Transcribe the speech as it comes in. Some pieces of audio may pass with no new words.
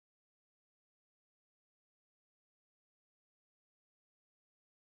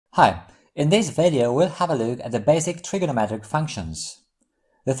Hi, in this video we'll have a look at the basic trigonometric functions.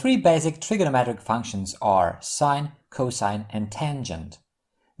 The three basic trigonometric functions are sine, cosine and tangent.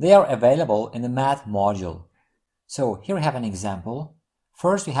 They are available in the math module. So here we have an example.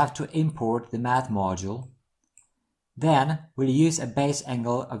 First we have to import the math module. Then we'll use a base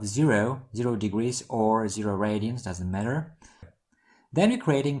angle of 0 degrees or 0 radians, doesn't matter. Then we're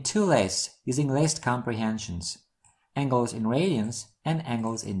creating two lists using list comprehensions, angles in radians and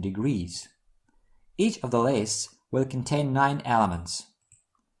angles in degrees. Each of the lists will contain 9 elements.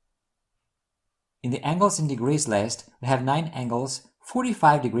 In the angles in degrees list, we have 9 angles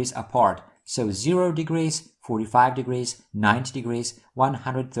 45 degrees apart, so 0 degrees, 45 degrees, 90 degrees,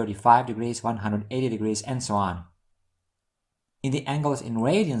 135 degrees, 180 degrees, and so on. In the angles in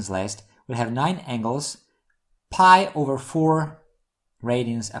radians list, we have 9 angles pi over 4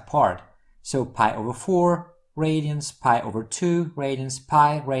 radians apart, so pi over 4 radians, pi over 2 radians,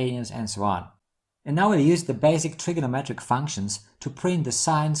 pi radians, and so on. And now we'll use the basic trigonometric functions to print the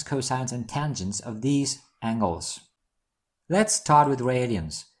sines, cosines, and tangents of these angles. Let's start with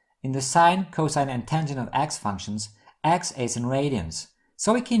radians. In the sine, cosine, and tangent of x functions, x is in radians,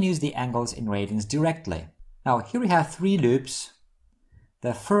 so we can use the angles in radians directly. Now here we have 3 loops.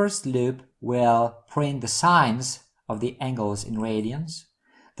 The first loop will print the sines of the angles in radians.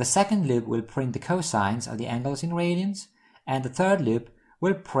 The second loop will print the cosines of the angles in radians, and the third loop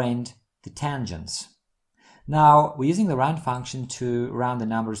will print the tangents. Now we're using the round function to round the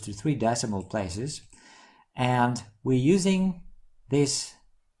numbers to 3 decimal places, and we're using this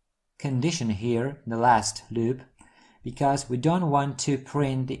condition here in the last loop because we don't want to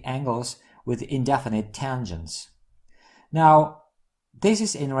print the angles with indefinite tangents. Now this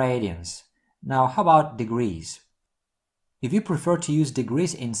is in radians. Now how about degrees? If you prefer to use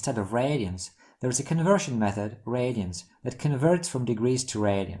degrees instead of radians, there is a conversion method, radians, that converts from degrees to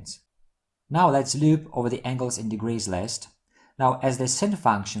radians. Now let's loop over the angles in degrees list. Now as the sin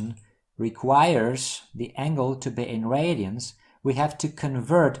function requires the angle to be in radians, we have to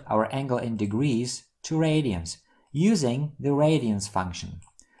convert our angle in degrees to radians using the radians function.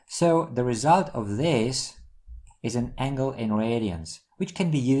 So the result of this is an angle in radians, which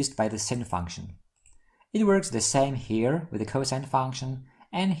can be used by the sin function. It works the same here with the cosine function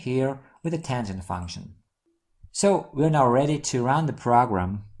and here with the tangent function. So we're now ready to run the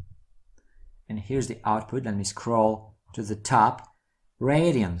program. And here's the output. Let me scroll to the top.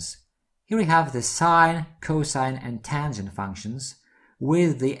 Radians. Here we have the sine, cosine, and tangent functions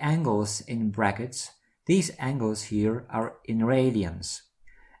with the angles in brackets. These angles here are in radians.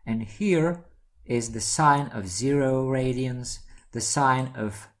 And here is the sine of 0 radians. The sine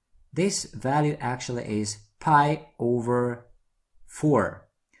of this value actually is pi over 4.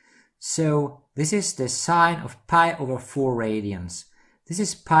 So this is the sine of pi over 4 radians. This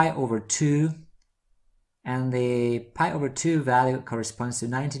is pi over 2, and the pi over 2 value corresponds to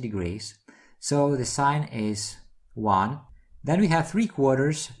 90 degrees. So the sine is 1. Then we have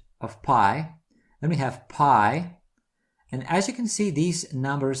 3/4 of pi. Then we have pi. And as you can see, these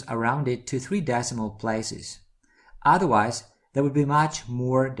numbers are rounded to 3 decimal places. Otherwise, there would be much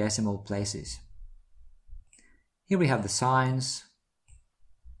more decimal places. Here we have the sines.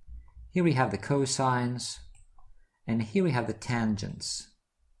 Here we have the cosines. And here we have the tangents.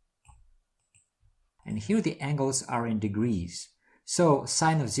 And here the angles are in degrees. So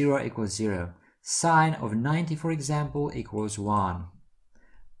sine of 0 equals 0. Sine of 90, for example, equals 1.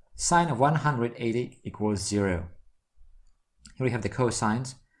 Sine of 180 equals 0. Here we have the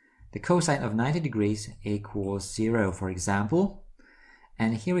cosines. The cosine of 90 degrees equals 0, for example.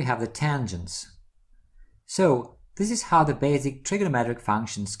 And here we have the tangents. So this is how the basic trigonometric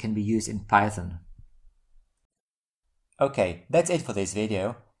functions can be used in Python. Okay, that's it for this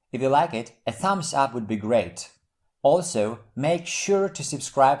video. If you like it, a thumbs up would be great. Also, make sure to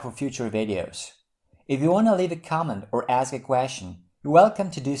subscribe for future videos. If you want to leave a comment or ask a question, you're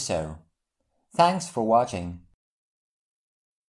welcome to do so. Thanks for watching.